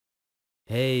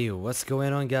Hey, what's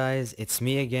going on guys? It's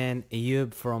me again,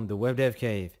 Ayub from the Web Dev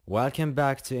Cave. Welcome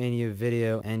back to a new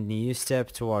video and new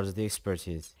step towards the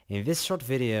expertise. In this short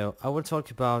video, I will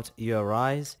talk about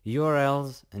URIs,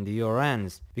 URLs and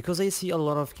URNs because I see a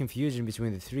lot of confusion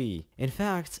between the three. In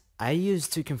fact, I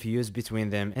used to confuse between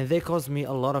them and they caused me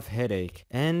a lot of headache,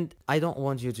 and I don't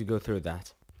want you to go through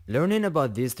that. Learning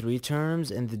about these three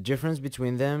terms and the difference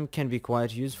between them can be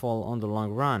quite useful on the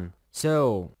long run.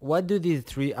 So, what do these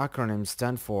three acronyms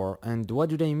stand for and what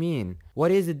do they mean?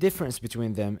 What is the difference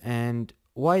between them and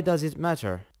why does it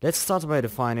matter? Let's start by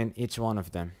defining each one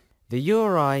of them. The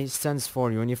URI stands for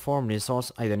Uniform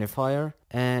Resource Identifier,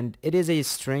 and it is a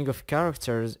string of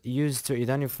characters used to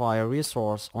identify a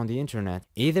resource on the internet,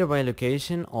 either by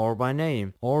location or by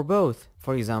name, or both.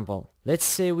 For example, let's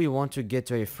say we want to get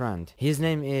to a friend. His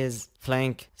name is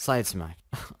Flank Sidesmack.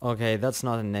 Okay, that's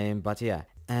not a name, but yeah.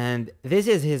 And this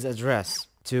is his address.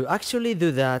 To actually do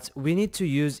that, we need to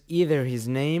use either his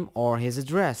name or his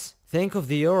address. Think of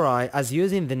the URI as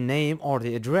using the name or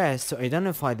the address to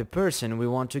identify the person we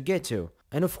want to get to.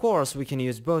 And of course, we can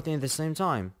use both in the same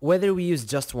time. Whether we use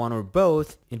just one or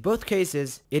both, in both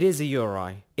cases, it is a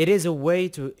URI. It is a way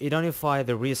to identify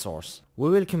the resource. We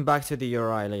will come back to the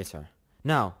URI later.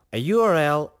 Now, a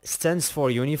URL stands for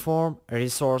Uniform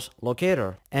Resource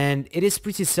Locator, and it is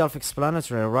pretty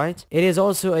self-explanatory, right? It is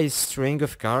also a string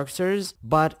of characters,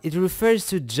 but it refers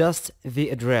to just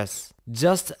the address,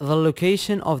 just the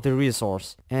location of the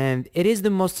resource, and it is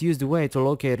the most used way to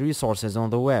locate resources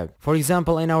on the web. For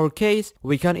example, in our case,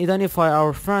 we can identify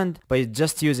our friend by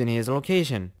just using his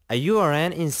location. A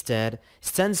URN instead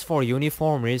stands for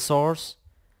Uniform Resource.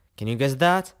 Can you guess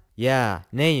that? Yeah,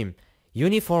 name.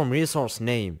 Uniform resource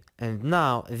name, and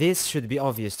now this should be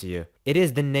obvious to you. It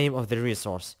is the name of the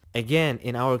resource. Again,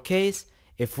 in our case,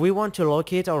 if we want to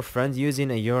locate our friend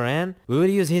using a URN, we will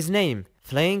use his name,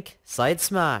 Flank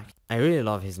Sidesmack. I really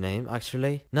love his name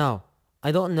actually. Now,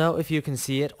 I don't know if you can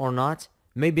see it or not.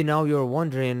 Maybe now you're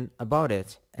wondering about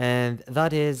it, and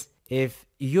that is if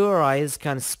URIs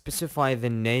can specify the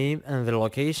name and the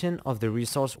location of the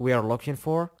resource we are looking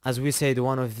for, as we said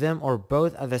one of them or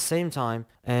both at the same time,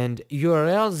 and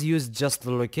URLs use just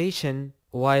the location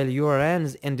while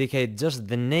URNs indicate just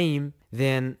the name,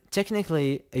 then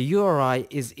technically a URI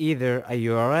is either a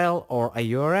URL or a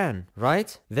URN,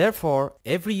 right? Therefore,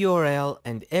 every URL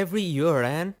and every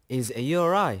URN is a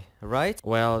URI, right?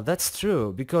 Well, that's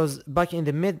true because back in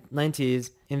the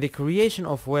mid-90s, in the creation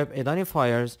of web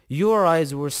identifiers,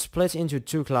 URIs were split into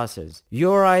two classes.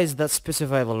 URIs that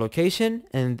specify the location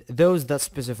and those that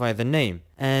specify the name.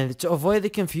 And to avoid the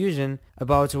confusion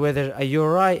about whether a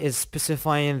URI is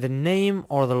specifying the name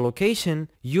or the location,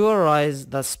 URIs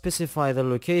that specify the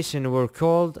location were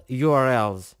called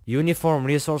URLs, Uniform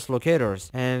Resource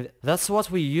Locators, and that's what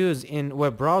we use in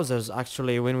web browsers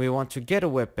actually when we want to get a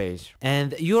web page.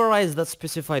 And URIs that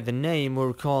specify the name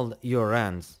were called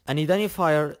URNs. An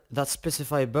identifier that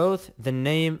specify both the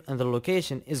name and the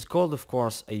location is called, of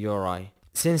course, a URI.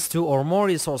 Since two or more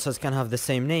resources can have the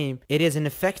same name, it is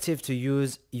ineffective to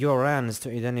use URNs to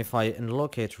identify and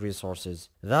locate resources.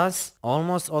 Thus,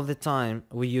 almost all the time,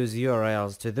 we use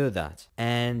URLs to do that.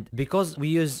 And because we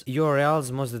use URLs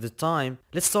most of the time,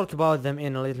 let's talk about them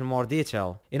in a little more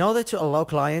detail. In order to allow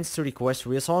clients to request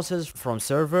resources from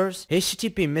servers,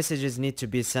 HTTP messages need to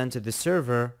be sent to the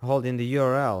server holding the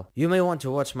URL. You may want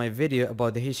to watch my video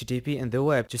about the HTTP and the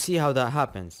web to see how that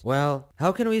happens. Well,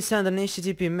 how can we send an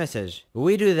HTTP message?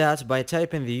 We do that by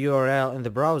typing the URL in the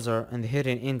browser and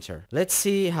hitting enter. Let's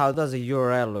see how does a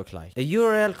URL look like. A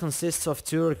URL consists of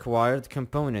two required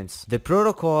components: the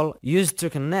protocol used to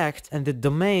connect and the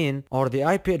domain or the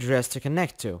IP address to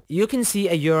connect to. You can see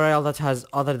a URL that has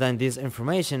other than this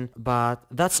information, but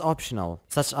that's optional,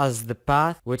 such as the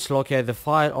path which locates the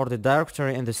file or the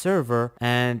directory in the server,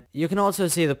 and you can also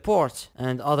see the port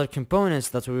and other components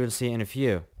that we will see in a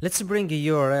few. Let's bring a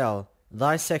URL,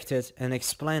 dissect it and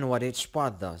explain what each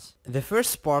part does. The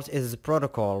first part is the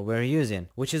protocol we're using,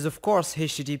 which is of course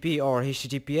HTTP or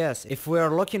HTTPS. If we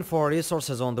are looking for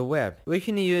resources on the web, we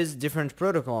can use different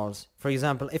protocols. For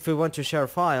example, if we want to share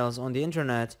files on the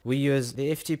internet, we use the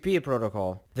FTP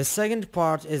protocol. The second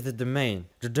part is the domain.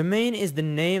 The domain is the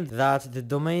name that the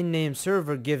domain name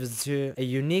server gives to a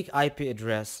unique IP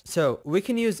address. So we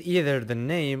can use either the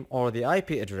name or the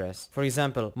IP address. For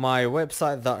example,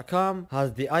 mywebsite.com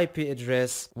has the IP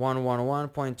address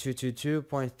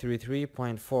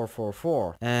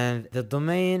 111.222.33.444, and the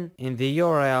domain in the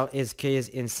URL is case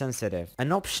insensitive.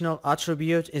 An optional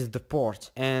attribute is the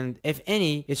port, and if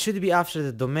any, it should be be after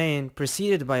the domain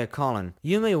preceded by a colon.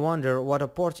 You may wonder what a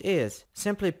port is.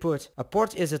 Simply put, a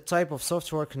port is a type of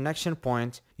software connection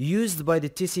point used by the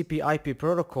TCP/IP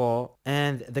protocol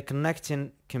and the connecting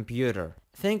computer.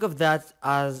 Think of that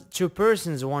as two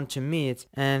persons want to meet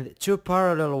and two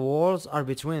parallel walls are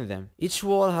between them. Each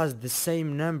wall has the same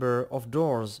number of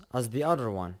doors as the other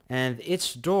one, and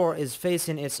each door is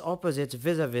facing its opposite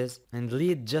vis-a-vis and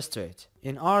lead just to it.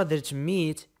 In order to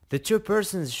meet, the two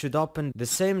persons should open the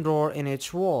same door in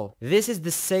each wall. This is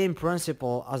the same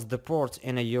principle as the port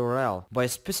in a URL. By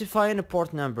specifying a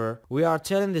port number, we are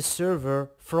telling the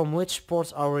server from which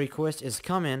port our request is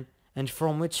coming and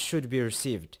from which should be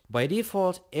received. By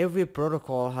default, every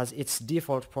protocol has its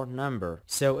default port number.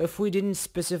 So if we didn't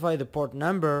specify the port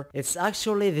number, it's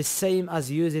actually the same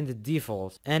as using the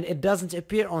default, and it doesn't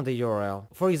appear on the URL.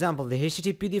 For example, the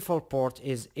HTTP default port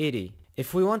is 80.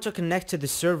 If we want to connect to the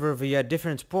server via a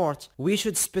different port, we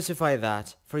should specify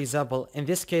that. For example, in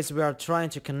this case we are trying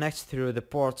to connect through the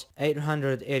port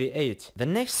 888. The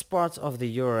next part of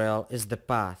the URL is the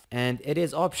path, and it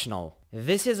is optional.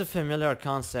 This is a familiar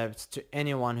concept to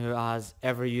anyone who has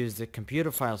ever used a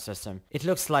computer file system. It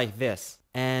looks like this,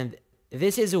 and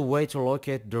this is a way to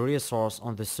locate the resource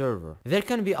on the server. There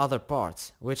can be other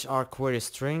parts, which are query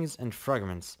strings and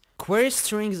fragments. Query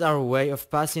strings are a way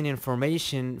of passing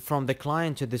information from the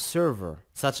client to the server,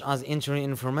 such as entering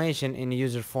information in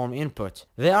user form input.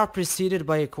 They are preceded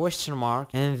by a question mark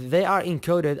and they are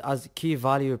encoded as key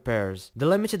value pairs,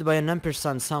 delimited by an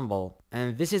ampersand symbol,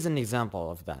 and this is an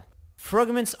example of that.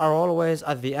 Fragments are always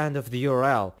at the end of the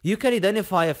URL. You can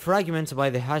identify a fragment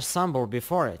by the hash symbol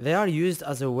before it. They are used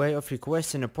as a way of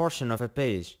requesting a portion of a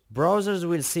page. Browsers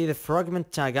will see the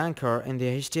fragment tag anchor in the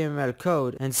HTML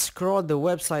code and scroll the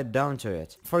website down to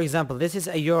it. For example, this is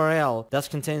a URL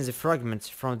that contains a fragment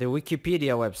from the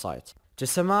Wikipedia website. To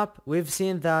sum up, we've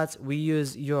seen that we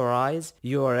use URIs,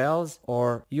 URLs,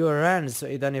 or URNs to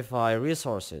identify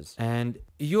resources. And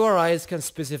URIs can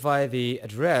specify the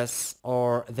address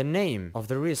or the name of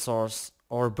the resource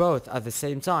or both at the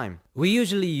same time. We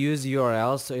usually use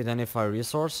URLs to identify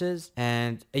resources,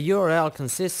 and a URL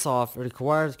consists of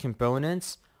required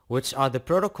components, which are the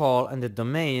protocol and the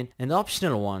domain, and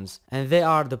optional ones, and they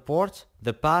are the port,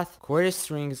 the path, query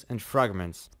strings, and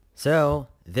fragments. So,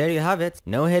 there you have it.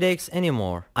 No headaches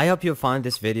anymore. I hope you found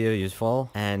this video useful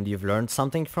and you've learned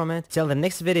something from it. Till the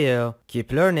next video,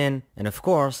 keep learning and of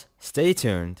course, stay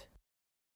tuned.